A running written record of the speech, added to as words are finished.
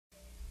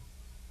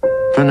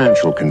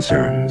financial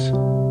concerns,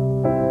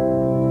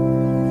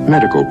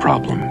 medical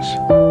problems,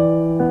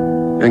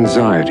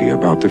 anxiety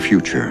about the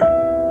future,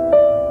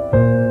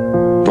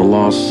 the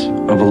loss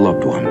of a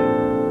loved one,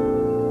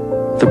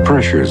 the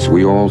pressures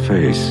we all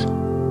face,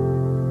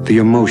 the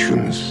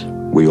emotions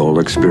we all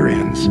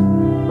experience.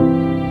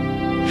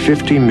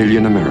 50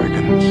 million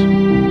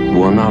Americans,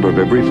 1 out of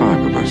every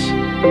 5 of us,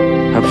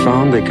 have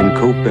found they can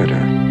cope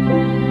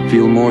better,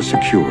 feel more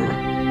secure,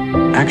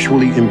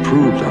 actually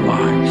improve their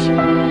lives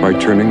by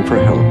turning for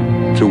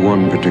help to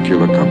one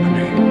particular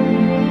company.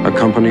 A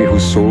company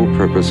whose sole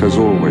purpose has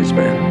always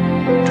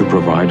been to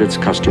provide its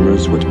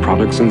customers with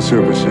products and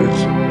services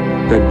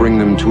that bring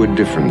them to a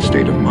different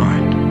state of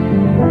mind.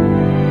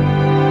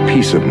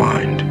 Peace of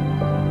mind,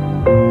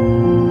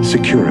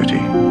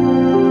 security,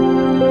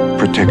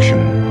 protection,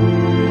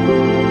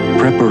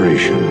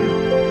 preparation,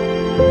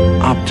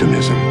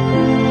 optimism,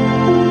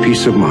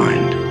 peace of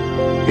mind.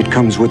 It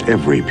comes with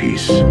every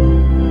piece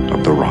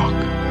of the rock.